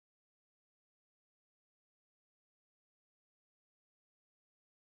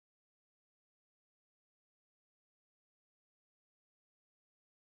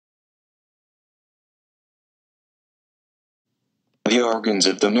The organs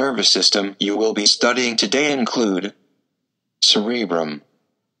of the nervous system you will be studying today include cerebrum,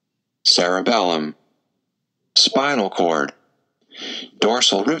 cerebellum, spinal cord,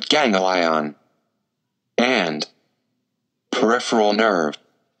 dorsal root ganglion, and peripheral nerve.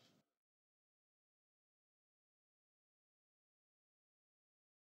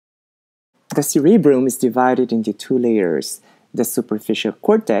 The cerebrum is divided into two layers, the superficial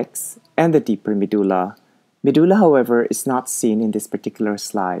cortex and the deeper medulla. Medulla, however, is not seen in this particular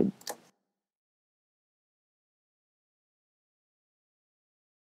slide.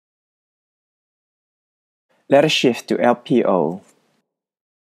 Let us shift to LPO.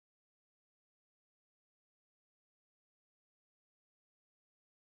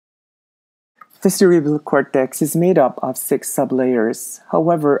 The cerebral cortex is made up of 6 sublayers.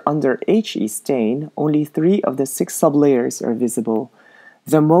 However, under HE stain, only 3 of the 6 sublayers are visible.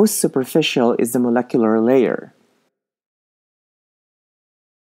 The most superficial is the molecular layer.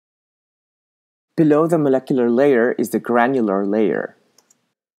 Below the molecular layer is the granular layer.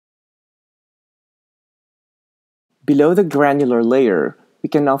 Below the granular layer, we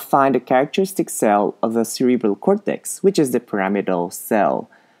can now find a characteristic cell of the cerebral cortex, which is the pyramidal cell.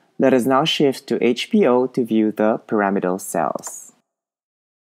 Let us now shift to HPO to view the pyramidal cells.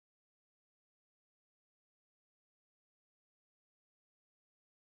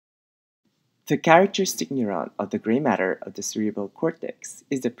 The characteristic neuron of the gray matter of the cerebral cortex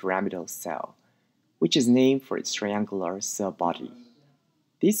is the pyramidal cell, which is named for its triangular cell body.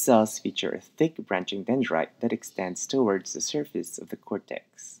 These cells feature a thick branching dendrite that extends towards the surface of the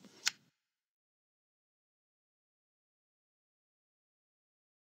cortex.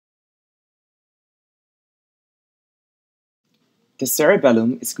 The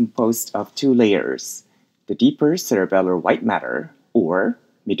cerebellum is composed of 2 layers, the deeper cerebellar white matter, or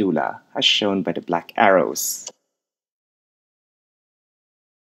medulla, as shown by the black arrows.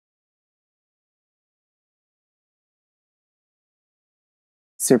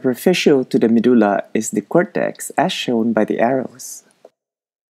 Superficial to the medulla is the cortex, as shown by the arrows.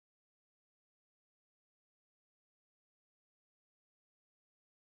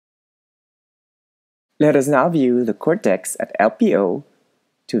 Let us now view the cortex at LPO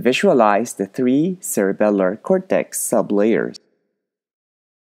to visualize the 3 cerebellar cortex sublayers.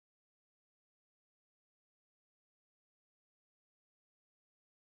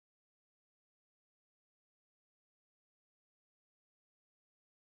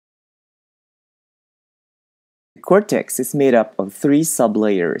 The cortex is made up of 3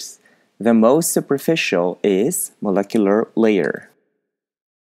 sublayers. The most superficial is molecular layer.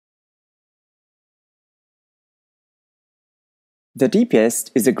 The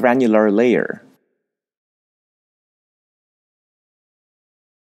deepest is the granular layer.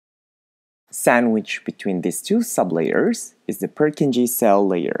 Sandwiched between these 2 sublayers is the Purkinje cell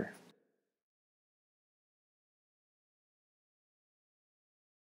layer.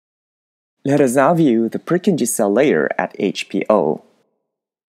 Let us now view the Purkinje cell layer at HPO.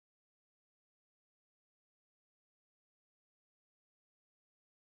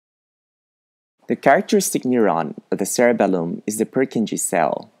 The characteristic neuron of the cerebellum is the Purkinje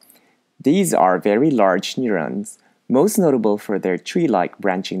cell. These are very large neurons, most notable for their tree-like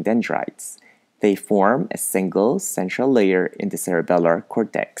branching dendrites. They form a single central layer in the cerebellar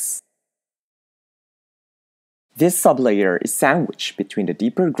cortex. This sublayer is sandwiched between the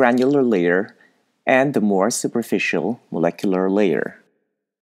deeper granular layer and the more superficial molecular layer.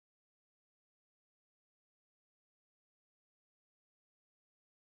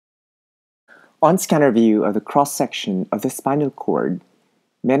 On scanner view of the cross-section of the spinal cord,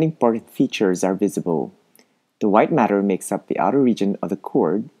 many important features are visible. The white matter makes up the outer region of the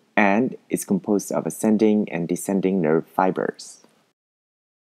cord and is composed of ascending and descending nerve fibers.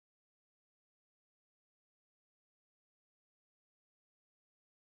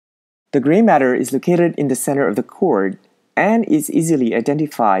 The gray matter is located in the center of the cord and is easily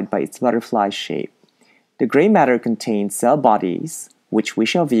identified by its butterfly shape. The gray matter contains cell bodies, which we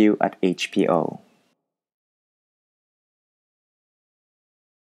shall view at HPO.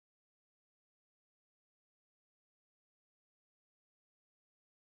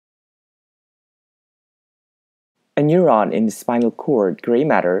 A neuron in the spinal cord gray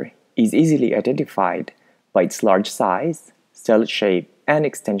matter is easily identified by its large size, cell shape, and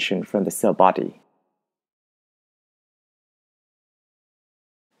extension from the cell body.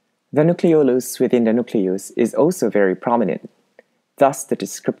 The nucleolus within the nucleus is also very prominent, thus the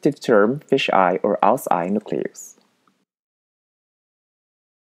descriptive term fish eye or owl's eye nucleus.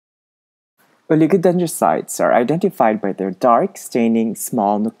 Oligodendrocytes are identified by their dark staining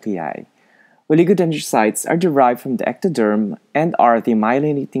small nuclei. Oligodendrocytes are derived from the ectoderm and are the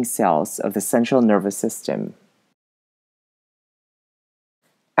myelinating cells of the central nervous system.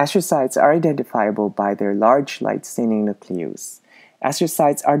 Astrocytes are identifiable by their large light-staining nucleus.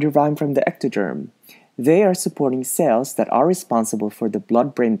 Astrocytes are derived from the ectoderm. They are supporting cells that are responsible for the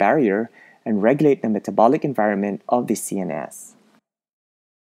blood-brain barrier and regulate the metabolic environment of the CNS.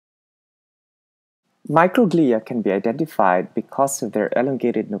 Microglia can be identified because of their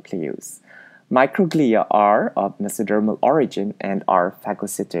elongated nucleus. Microglia are of mesodermal origin and are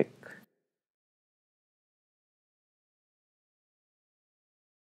phagocytic.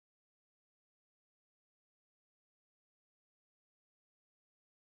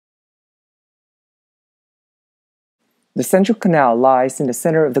 The central canal lies in the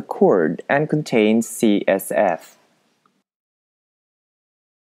center of the cord and contains CSF.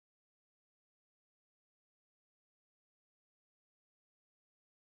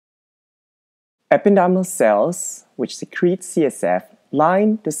 Ependymal cells, which secrete CSF,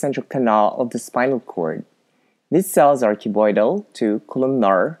 line the central canal of the spinal cord. These cells are cuboidal to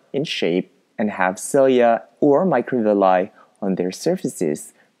columnar in shape and have cilia or microvilli on their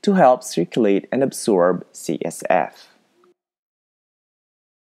surfaces to help circulate and absorb CSF.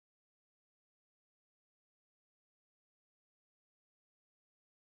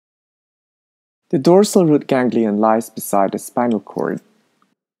 The dorsal root ganglion lies beside the spinal cord.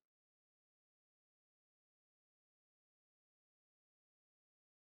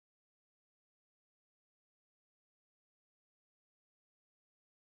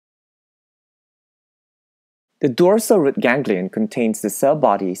 The dorsal root ganglion contains the cell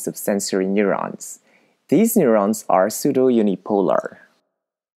bodies of sensory neurons. These neurons are pseudo-unipolar.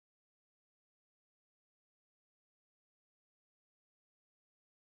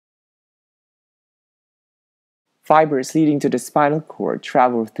 Fibers leading to the spinal cord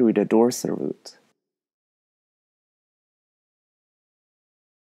travel through the dorsal root.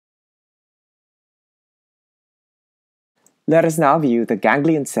 Let us now view the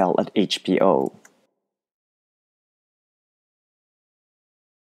ganglion cell at HPO.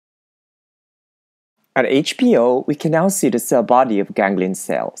 At HPO, we can now see the cell body of ganglion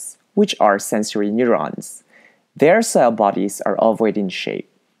cells, which are sensory neurons. Their cell bodies are ovoid in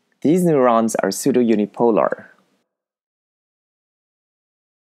shape. These neurons are pseudo-unipolar.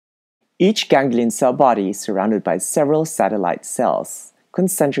 Each ganglion cell body is surrounded by several satellite cells,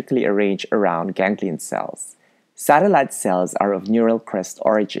 concentrically arranged around ganglion cells. Satellite cells are of neural crest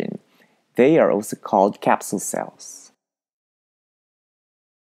origin. They are also called capsule cells.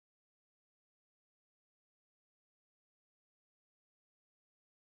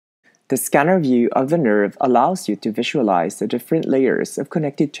 The scanner view of the nerve allows you to visualize the different layers of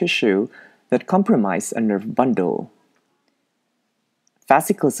connective tissue that comprise a nerve bundle.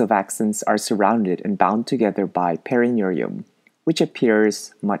 Fascicles of axons are surrounded and bound together by perineurium, which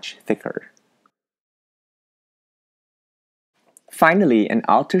appears much thicker. Finally, an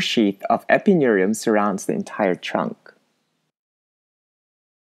outer sheath of epineurium surrounds the entire trunk.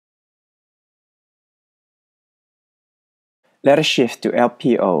 Let us shift to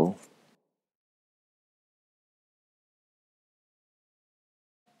LPO.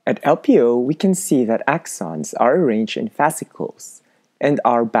 At LPO, we can see that axons are arranged in fascicles and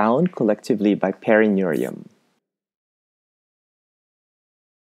are bound collectively by perineurium.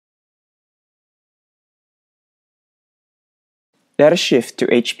 Let us shift to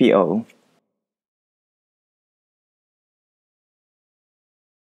HPO.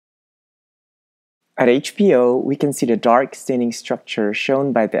 At HPO, we can see the dark staining structure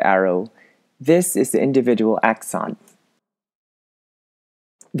shown by the arrow. This is the individual axon.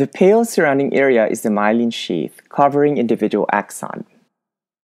 The pale surrounding area is the myelin sheath covering individual axon.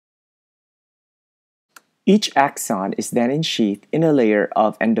 Each axon is then ensheathed in a layer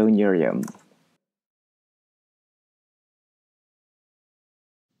of endoneurium.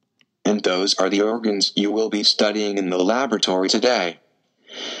 And those are the organs you will be studying in the laboratory today.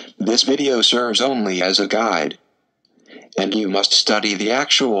 This video serves only as a guide, and you must study the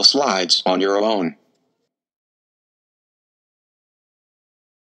actual slides on your own.